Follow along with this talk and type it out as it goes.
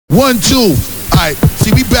1, 2. Alright,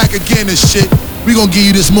 see, we back again and shit. We gonna give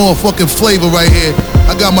you this motherfucking flavor right here.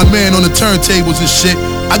 I got my man on the turntables and shit.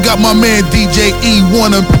 I got my man DJ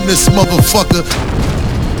E1 up in this motherfucker.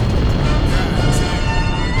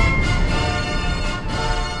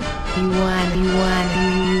 You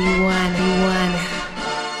won.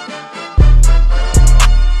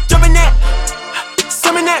 Jump in that,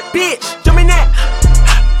 summon that bitch. Jump in that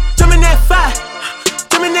fire.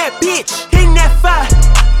 Jump in that bitch, hitting that fire.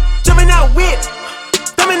 Jumping that whip,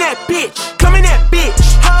 thumbing that bitch, coming that bitch,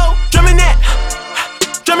 ho. Drumming that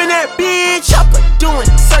bitch. Chopper doing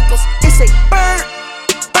circles, it's a bird.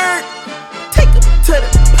 Take him to the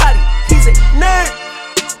potty, he's a nerd.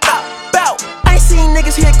 Pop out, I ain't seen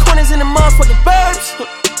niggas hit corners in the motherfucking burbs.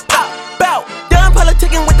 Pop out, done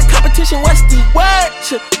politicking with the competition, what's the word?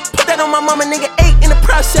 Put that on my mama, nigga, 8 in the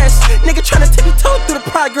process. Nigga tryna tippy-toe through the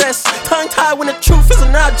progress. Tongue-tied when the truth is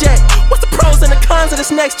an object. What's the pros and the cons of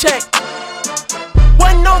this next check?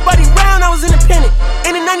 Wasn't nobody round, I was independent.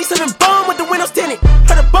 In a 97 bomb with the windows tinted.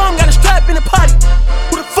 Heard a bomb got a strap in the potty.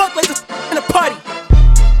 Who the fuck like this in the party?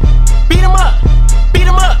 Beat 'em up.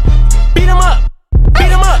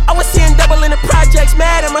 I was seeing double in the projects,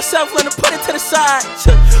 mad at myself, learn to put it to the side.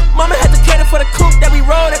 Mama had to cater for the coupe that we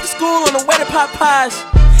rode at the school on the way to Popeyes.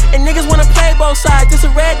 And niggas wanna play both sides, this a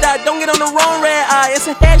red dot, don't get on the wrong red eye. It's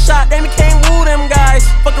a headshot, they became woo them guys.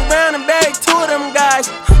 Fuck around and bag 2 of them guys.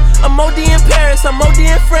 I'm OD in Paris, I'm OD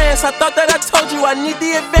in France. I thought that I told you I need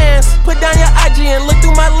the advance. Put down your IG and look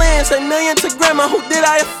through my lens. A million to grandma, who did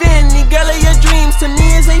I offend? The girl of your dreams, to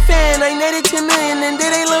me is a fan. I netted 10 million and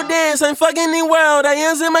did a little dance. I'm fucking the world, I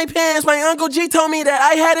ends in my pants. My Uncle G told me that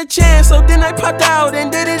I had a chance. So then I popped out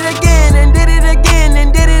and did it again. And did it again,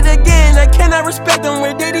 and did it again. I cannot respect them,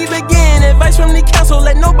 where did he begin? Advice from the council,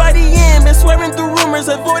 let nobody in. Been swearing through rumors,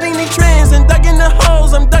 avoiding the trends. And ducking the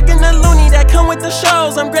hoes, I'm ducking the loony that come with the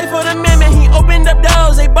shows. I'm grateful for the man, he opened up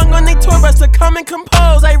doors. They bung on they tour bus to come and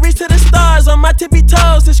compose. I reach to the stars on my tippy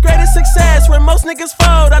toes. This greatest success where most niggas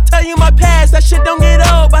fold. I tell you my past, that shit don't get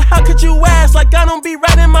old. But how could you ask? Like I don't be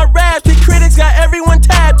writing my raps. The critics got everyone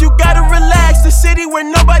tapped. You gotta relax. The city where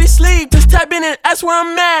nobody sleep. Just tap in and that's where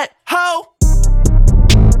I'm at. Ho.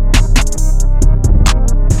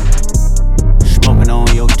 Smoking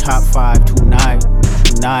on your top 5 tonight.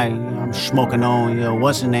 I'm smoking on your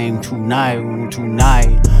what's the name tonight.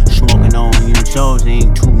 Smoking on your shows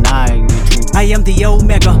ain't tonight. I am the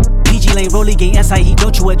Omega, PG Lane, Rolly Gang, SIE.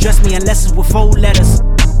 Don't you address me unless it's with 4 letters.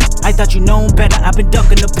 I thought you known better. I've been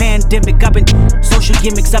ducking the pandemic. I've been social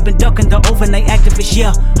gimmicks. I've been ducking the overnight activists.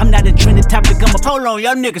 Yeah, I'm not a trending topic. I'm a hold on,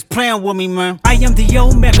 y'all niggas playing with me, man. I am the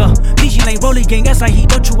Omega, PG Lane, Rolly Gang, SIE.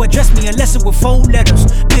 Don't you address me unless it with 4 letters.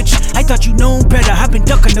 Bitch, I thought you known better. I've been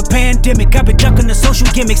ducking the pandemic. I've been ducking the social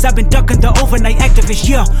gimmicks. I've been ducking the overnight activists.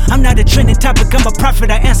 Yeah, I'm not a trending topic. I'm a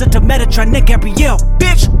prophet. I answer to Metatron, Nick Gabrielle.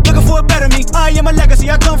 Bitch, looking for a better me. I am a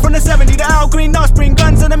legacy. I come from the 70s. The Al Green, Offspring,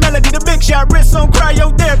 guns and the melody. The big shot, wrists on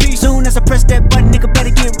cryotherapy. Soon as I press that button, nigga better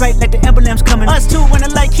get right like the emblem's coming. Us two when I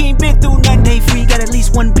like he ain't been through nothing. Day free, got at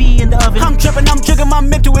least 1 B in the oven. I'm tripping, I'm jigging, my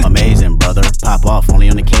mental is amazing, brother. Pop off only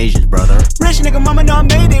on occasions, brother. Rich nigga, mama know I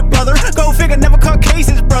made it, brother. Go figure, never caught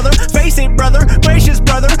cases, brother. Face it, brother. Gracious,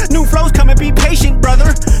 brother. New flows coming, be patient,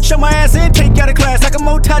 brother. Show my ass in, take you out of class. I can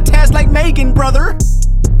multitask like Megan, brother.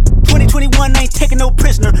 2021 ain't taking no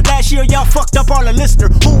prisoner. Last year y'all fucked up all the listener.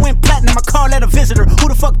 Who went platinum? I call that a visitor. Who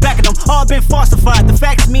the fuck backing them? All been falsified. The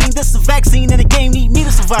facts mean this is a vaccine and the game need me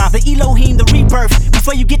to survive. The Elohim, the rebirth.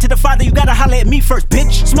 Before you get to the Father, you gotta holler at me first,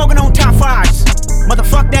 bitch. Smoking on top 5s.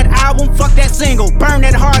 Motherfuck that album, fuck that single. Burn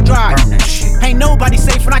that hard drive. Burn that shit. Ain't nobody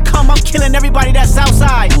safe when I come. I'm killing everybody that's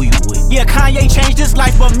outside. Who you with? Yeah, Kanye changed his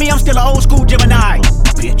life, but me, I'm still an old school Gemini.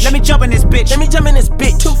 Bitch. Let me jump in this bitch.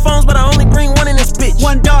 2 phones, but I only bring 1 in this bitch.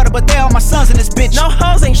 1 daughter, but they all my sons in this bitch. No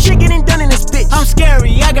hoes, ain't shit getting done in this bitch. I'm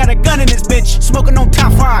scary, I got a gun in this bitch. Smoking on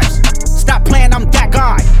top 5s. Stop playing, I'm that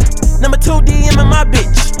guy. Number 2 DM in my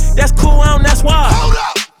bitch. That's cool, that's why. Hold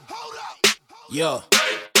up. Yo.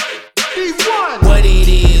 E1. What it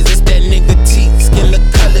is, it's that nigga T. Skin look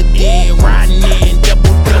colored in. Riding in,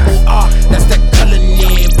 double R. That's that color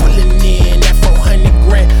in. Pulling in that 400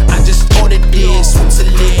 grand. I just ordered this.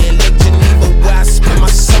 Switzerland, Lake Geneva, where I spend my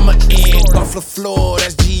summer in. Off the floor,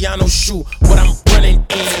 that's Gianno's shoe. What I'm running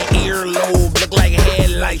in. Earlobe, look like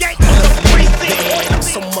headlights. On a minivan, I'm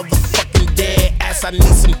so motherfucking dead. Ass, I need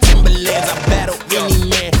some Timberlands. I battle any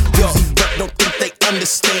man. Yo, don't think they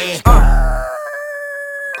understand. Cool.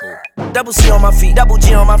 double C on my feet, double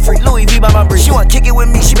G on my freak, Louis V by my brief. She wanna kick it with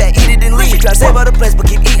me, she better eat it and leave. She try to save her the place, but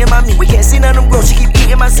keep eating my meat. We can't see none of them grow, she keep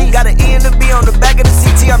eating my seed. Got an E and a B on the back of the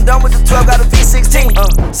CT. I'm done with the 12, got a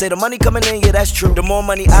V16. Say the money coming in, yeah, that's true. The more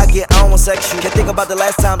money I get, I don't want sex you. Can't think about the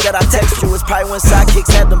last time that I text you. It's probably when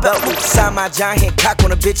sidekicks had them belt loops. Sign my giant hand cock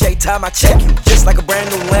on a bitch every time I check you. Just like a brand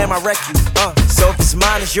new lamb, I wreck you. So if it's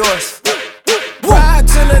mine, it's yours. Ride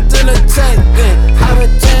to the tank, I've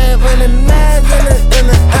been jammed in the nag in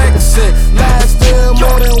the exit. Last still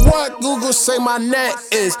more than what Google say my net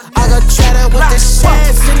is. I got chatter with the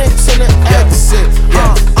shares in it to the exit.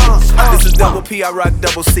 This is double P, I rock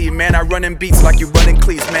double C. Man, I run in beats like you running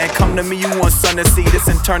cleats. Man, come to me, you want sun to see. This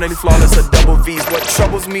internally flawless, a double V's. What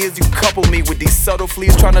troubles me is you couple me with these subtle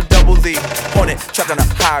fleas trying to double D. Hornet, trapped on a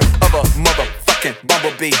high of a motherfucking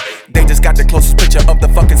bumblebee. They just got the closest picture of the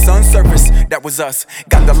fucking sun's surface. That was us.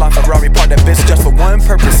 Got the LaFerrari, parked that bitch just for one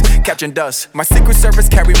purpose, catching dust. My secret service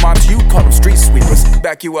carry mobs, you call them street sweepers.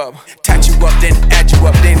 Back you up, tat you up, then add you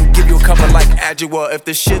up, then give you a cover like Adjua. If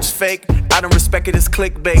the shit's fake, I don't respect it as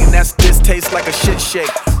clickbait, and that's distaste like a shit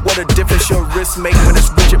shake. What a difference your wrist make when it's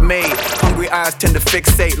Richard made. Hungry eyes tend to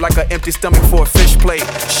fixate like an empty stomach for a fish plate.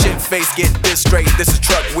 Shit face, get this straight. This is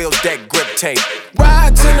truck wheels, deck grip tape.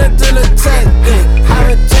 Ride to the tank, I've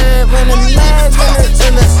been jammed in the nag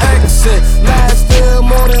in the exit. Last still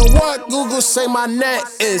more than what Google say my net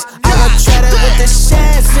is. I got chatter with the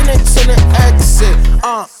shares in it to the exit.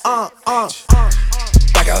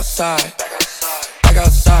 Back outside, back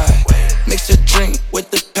outside. Mix a drink with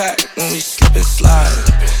the pack when we slip and slide.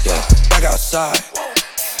 Yeah, back outside,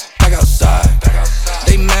 back outside.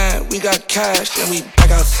 They mad, we got cash and we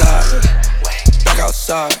back outside. Back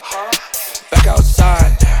outside, back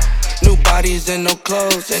outside. New bodies and no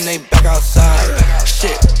clothes and they back outside.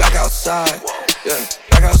 Shit, back outside. Yeah,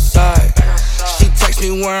 back outside. She text me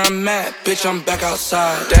where I'm at, bitch, I'm back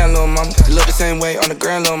outside. Damn, little mama, you look the same way on the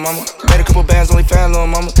grand, little mama. Made a couple bands, only fan, little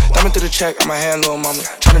mama. Diamond through the check, on my hand, little mama.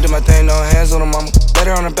 Tryna do my thing, no hands, little mama.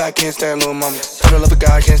 Better on the back, can't stand, little mama. Told her love a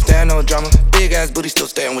guy, can't stand no drama. Big ass booty, still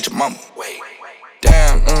staying with your mama.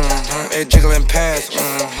 Damn, it jiggling pants,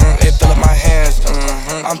 it fill up my hands,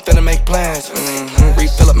 I'm finna make plans,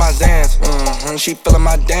 refill up my Zans, she fillin'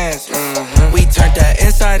 my dance, we turned that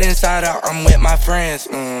inside out, I'm with my friends,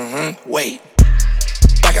 wait.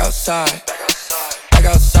 Back outside, back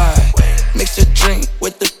outside. Mix a drink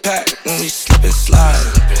with the pack when we slip and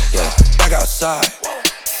slide. Yeah, back outside,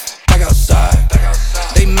 back outside.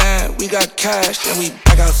 They mad, we got cash and we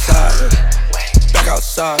back outside. Back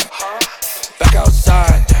outside, back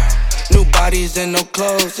outside. New bodies and no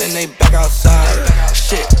clothes and they back outside.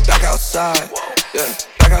 Shit, back outside. Yeah,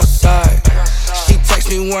 back outside. She text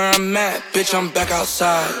me where I'm at, bitch, I'm back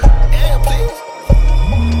outside.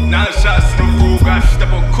 Now the shots to the roof, got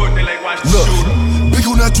step on court, they like watch the shooter. Big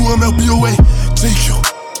on that 2MLBOA, take you.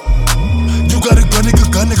 You got a gun,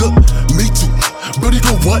 nigga, me too. Brody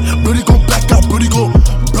go what? Brody go back out, Brody go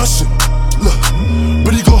brush it. Look,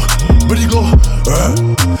 Brody go,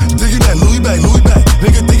 digging that Louis bag,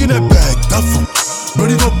 nigga digging that bag, duffel.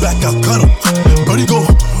 Brody go back out, cut him. Brody go,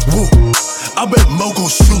 woo. I bet Mo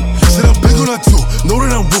gon' shoot. Said I'm big on that too. Know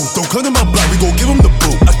that I'm rude. Don't come to my block, we gon' give him the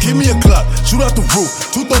boot. I give me a clock, shoot out the roof.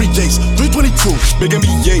 230 Jakes, 322. Big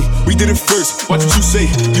NBA, we did it first. Watch what you say,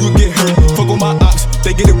 you would get hurt. Fuck on my ops,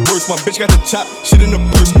 they get it worse. My bitch got the chop, shit in the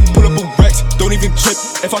purse. Pull up a Rex, don't even trip.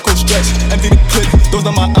 If I go stretch, empty the clip. Those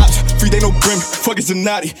not my ops, free they no brim. Fuck it's a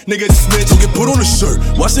naughty, nigga it's snitch. Don't get put on a shirt,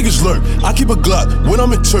 watch niggas lurk. I keep a Glock when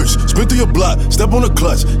I'm in church. Spin through your block, step on the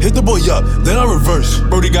clutch. Hit the boy up, then I reverse.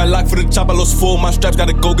 Brody got locked for the chop, I lost 4. My straps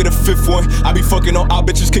gotta go get a 5th one. I be fucking on our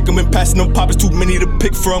bitches, kick them and passing them poppers. Too many to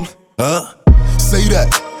pick from. Huh? Say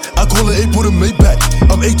that. I call it 8, put a Maybach.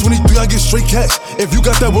 I'm 823, I get straight cash. If you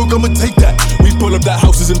got that work, I'ma take that. We pull up that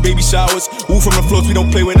houses and baby showers. Woo from the floors, we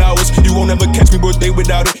don't play with hours. You won't ever catch me birthday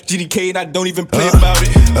without it. GDK and I don't even play about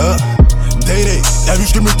it. Day-Day, have you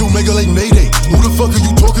screaming through Mega like Mayday? Who the fuck are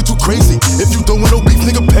you talking to crazy? If you don't want no beef,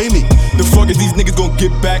 nigga, pay me. The fuck is these niggas gon'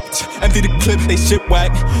 get back? Empty the clip, they shit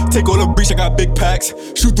whack. Take all the breach, I got big packs.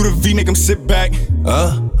 Shoot through the V, make them sit back.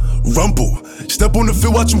 Rumble, step on the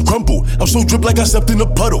field, watch him crumble. I'm so drip like I stepped in a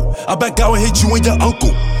puddle. I back out and hit you and your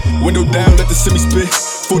uncle. Window down, let the semi spit.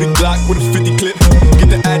 40 Glock with a 50 clip. Get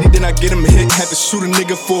the addy, then I get him hit. Had to shoot a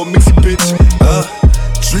nigga for a mixy bitch.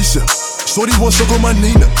 Trisha, shorty want suck on my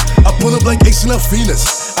Nina. I pull up like Ace and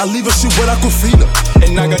Venus. I leave her shit wet Aquafina.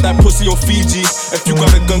 And I got that pussy on Fiji. If you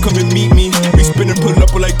got a gun, come and meet me. We spinning, pulling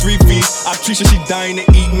up with like 3 V's. I Trisha, she dying to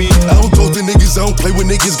eat me. I don't talk to niggas, I don't play with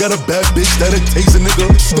niggas. Got a bad bitch that'll taste a nigga.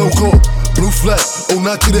 Stone cold, blue flag, oh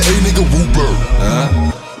not to the A nigga, woo bird.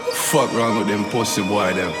 Fuck wrong with them pussy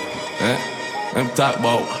boy them, Them talk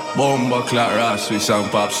about bomba clock raw switch and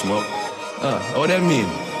pop smoke. What that mean?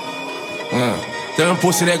 Tell them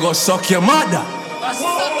pussy they go suck your mother. Go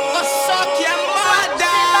suck your mother.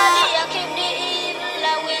 Keep the evil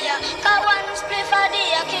away. Cause one split for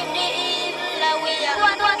the keep the evil away.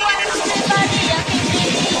 One split for the keep the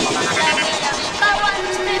evil away. Cause one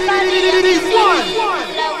split for the keep the evil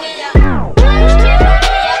away.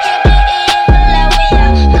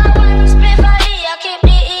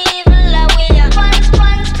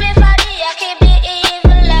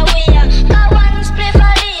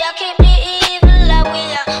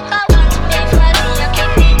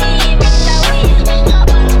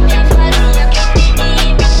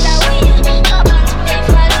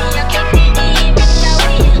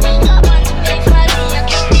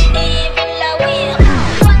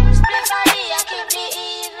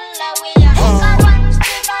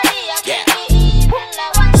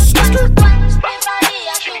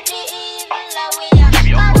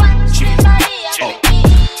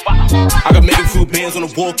 On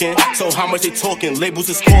the walking, so how much they talking? Labels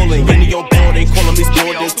is calling. Any your ball, they calling me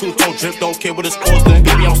Jordan. Two-tone drip, don't care what it's costing.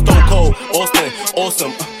 Baby, I'm stone cold, Austin,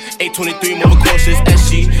 awesome. 823, more cautious.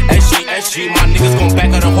 SG. My niggas gon'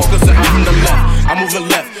 back out the hawkers, and I'm from the left. I'm moving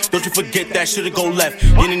left. Don't you forget that shit'll go left.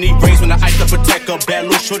 Didn't need rings when I ice up protect a bad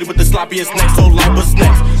little shorty with the sloppiest neck. So live what's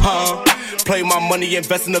next, huh? Play my money,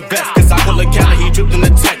 invest in the vest. Cause I call a Cali, he dripped in the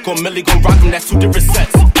tech. Or Millie gon' rock him, that's two different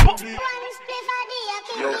sets.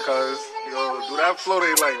 Yo, cuz. Do that flow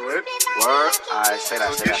they like, what? Word? Alright, say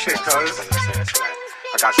that. Say that.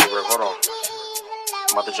 I got you, bro. Hold on.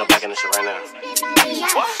 I'm about to jump back in this shit right now.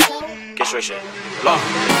 What? Get straight shit.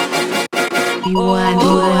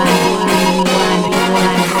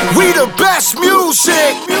 We the best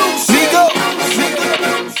music, nigga.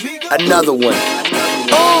 Another one.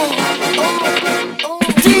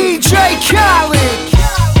 DJ Khaled.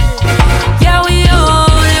 Yeah, we on.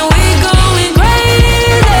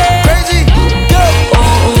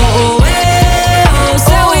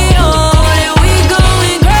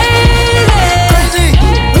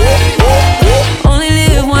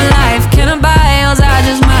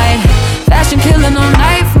 Killing on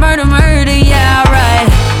knife, murder, yeah, right.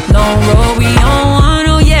 Long road, we on one,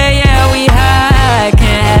 oh yeah, we high.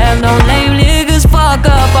 Can't have no lame niggas fuck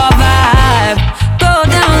up our vibe. Go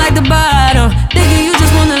down like the bottom, nigga, you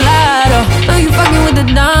just wanna lie, though. Know you fucking with the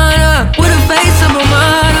Donna, with a face of a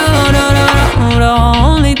model. The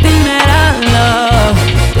only thing that I love,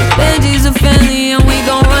 the veggies are family and we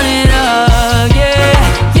gon' run it up,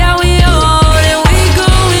 yeah. Yeah, we on and we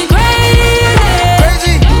going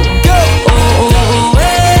crazy. Go.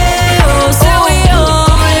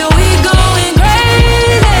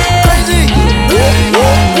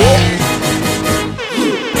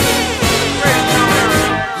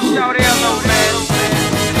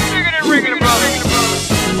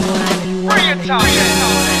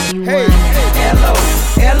 Hey, hello,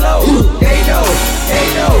 they know,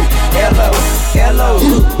 hello,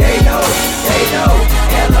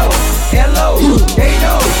 they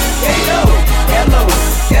know,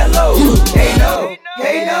 hello,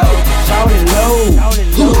 they know, shout it low,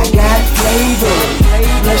 I got flavor,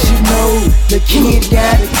 plus you know, the kid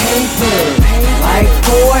got paper, like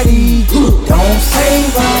 40, don't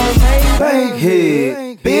save us,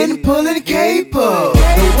 bankhead, been pulling caper,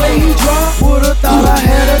 the way he dropped, would've thought I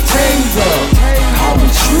had a taser, call me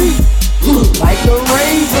street, like the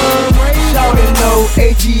razor, shout it low,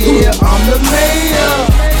 ATL, I'm the mayor,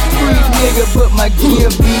 street nigga, but my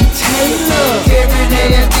gear be Taylor, every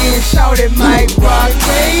day and then shout it Mike Rock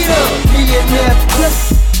Gator, me and left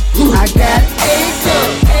plus, I got acre,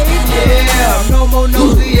 yeah, no more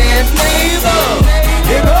nosy ass neighbor,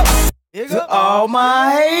 to all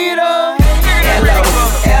my haters,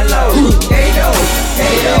 hello, they know,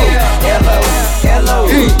 hello, they know, hello,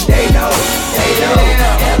 they know,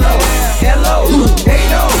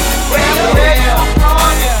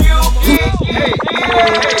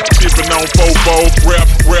 Tippin' on Fobo,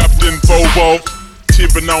 wrapped in Fobo.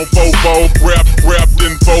 Tippin' on Fobo, wrapped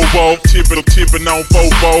in Fobo. Tippin' on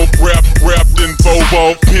Fobo, wrapped in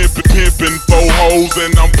Fobo. Pimpin' fo hoes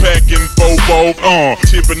and I'm packing Fobo.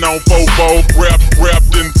 Tippin' on Fobo,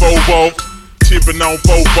 wrapped in Fobo. Tippin' on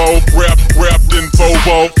Fobo, wrapped in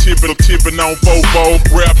Fobo. Tippin' on Fobo,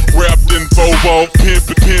 wrapped in Fobo.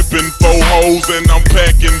 Pimpin' fo hoes and I'm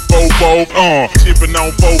packing Fobo. Tippin'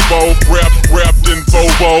 on Fobo, wrapped in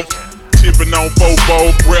Fobo. Tippin' on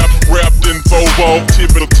Fobo, wrapped in Fobo.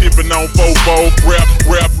 Tippin' on Fobo,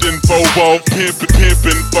 wrapped in Fobo.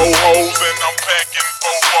 Pimpin' fo hoes and I'm packing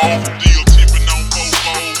Fobo. Deal tippin' on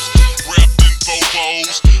Fobos, wrapped in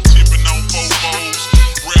Fobos. Tippin' on Fobos,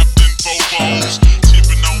 wrapped in Fobos.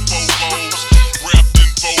 Tippin' on Fobos,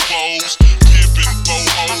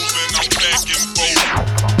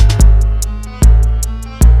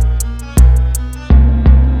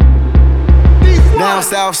 Down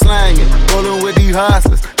south slanging, rolling with these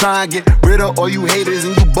hustlers. Trying to get rid of all you haters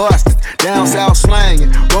and you busted. Down south slanging,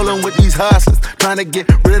 rolling with these hustlers. Trying to get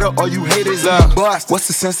rid of all you haters and you busted. What's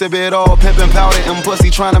the sense of it all? Pimpin' powder and pussy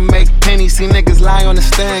trying to make pennies. See niggas lie on the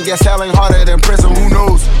stand, guess hell ain't harder than prison, who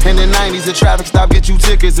knows? In the 90s, the traffic stop get you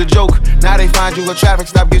tickets, a joke. Now they find you a traffic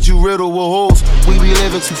stop, get you riddled with holes. We be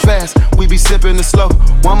living too fast, we be sipping the slow.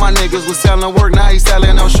 One of my niggas was selling work, now he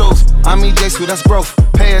selling no shows. I'm EJ, that's growth.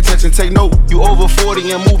 Pay attention, take note. You over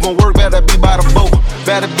 40 and moving work, better be by the boat.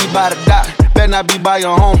 Better be by the dock, better not be by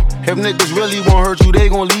your home. If niggas really won't hurt you, they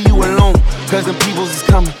gon' leave you alone. Cause the peoples is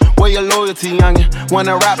coming. Where your loyalty, youngin'? When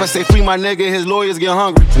a rapper say free my nigga, his lawyers get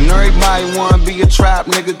hungry. And everybody wanna be a trap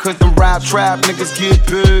nigga, cause them rap niggas get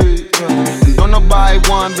paid. Don't nobody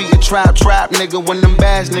wanna be a trap nigga when them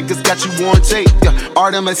bad niggas got you on tape.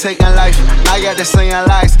 Art imitating life, now you got to saying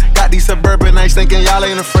lies. Got these suburban nights thinking y'all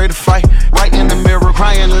ain't afraid to fight. Right in the mirror,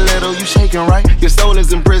 crying a little, you shaking right. Your soul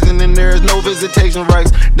is in prison and there is no visitation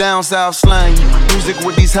rights. Down south slang, music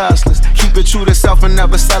with these hustlers. Keep it true to self and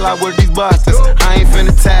never sell out with these busters. I ain't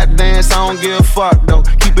finna tap dance, I don't give a fuck though.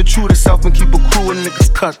 Keep it true to self and keep a crew of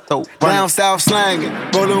niggas cut though. Down south slanging,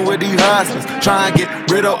 rolling with these hustlers. Trying to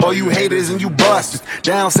get rid of all you haters and you busters.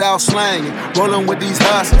 Down south slanging, rolling with these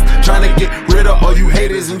hustlers. Trying to get rid of all you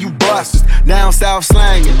haters and you busters. Down south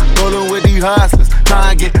slanging, rolling with these hustlers.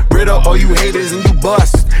 Trying to get rid of all you haters and you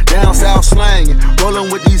busters. Down south slanging, rolling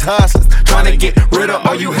with these hustlers. Trying to get rid of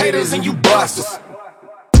all you haters and you busters.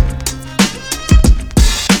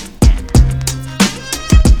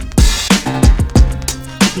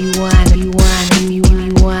 You won.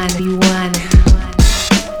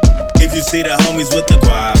 If you see the homies with the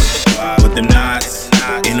guap, with them knots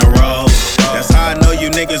in a row, that's how I know you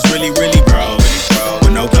niggas really bro.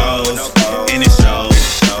 With no goals, and it shows.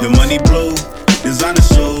 The money blue, designer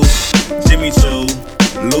shoes, Jimmy Choo,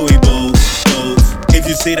 Louis boots. If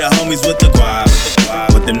you see the homies with the guap,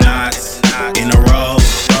 with them knots in a row,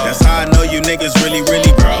 that's how I know you niggas really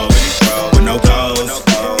bro. With no goals,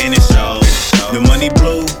 and it shows. The money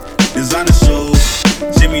blue, designer shoes,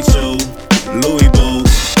 Jimmy Choo, Louis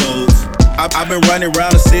boots. I've been running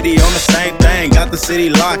around the city on the same thing. Got the city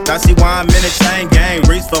locked, I see why I'm in a chain gang.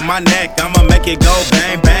 Reach for my neck, I'ma make it go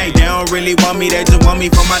bang bang. They don't really want me, they just want me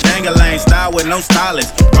for my dang-a-lane. Style with no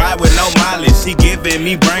stylist, ride with no mileage. She giving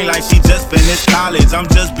me brain like she just finished college. I'm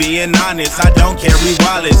just being honest, I don't carry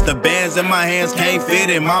wallets. The bands in my hands can't fit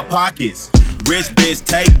in my pockets. Rich bitch,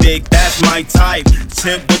 take dick, that's my type.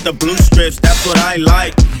 Tip with the blue strips, that's what I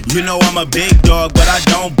like. You know I'm a big dog, but I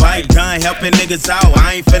don't bite. Done helping niggas out,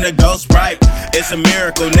 I ain't finna go Sprite. It's a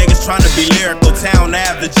miracle, niggas tryna be lyrical. Town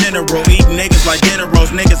Ave, the general, eating niggas like dinner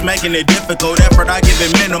rolls. Niggas making it difficult, effort I give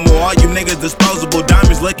it minimal. All you niggas disposable,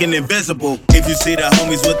 diamonds looking invisible. If you see the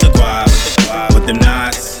homies with the guap, with them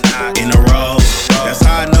knots in a row, that's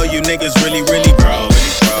how I know you niggas really bro.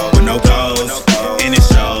 With no goals, and it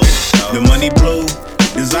shows. The money blue,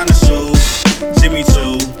 designer shoes, Jimmy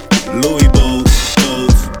Choo, Louis boots.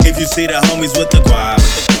 If you see the homies with the guap,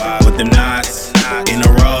 with them knots in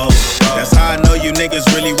a row, that's how I know you niggas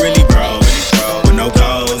really bro. With no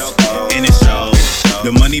goals, and it shows.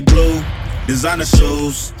 The money blue, designer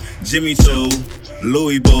shoes, Jimmy Choo,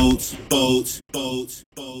 Louis boots.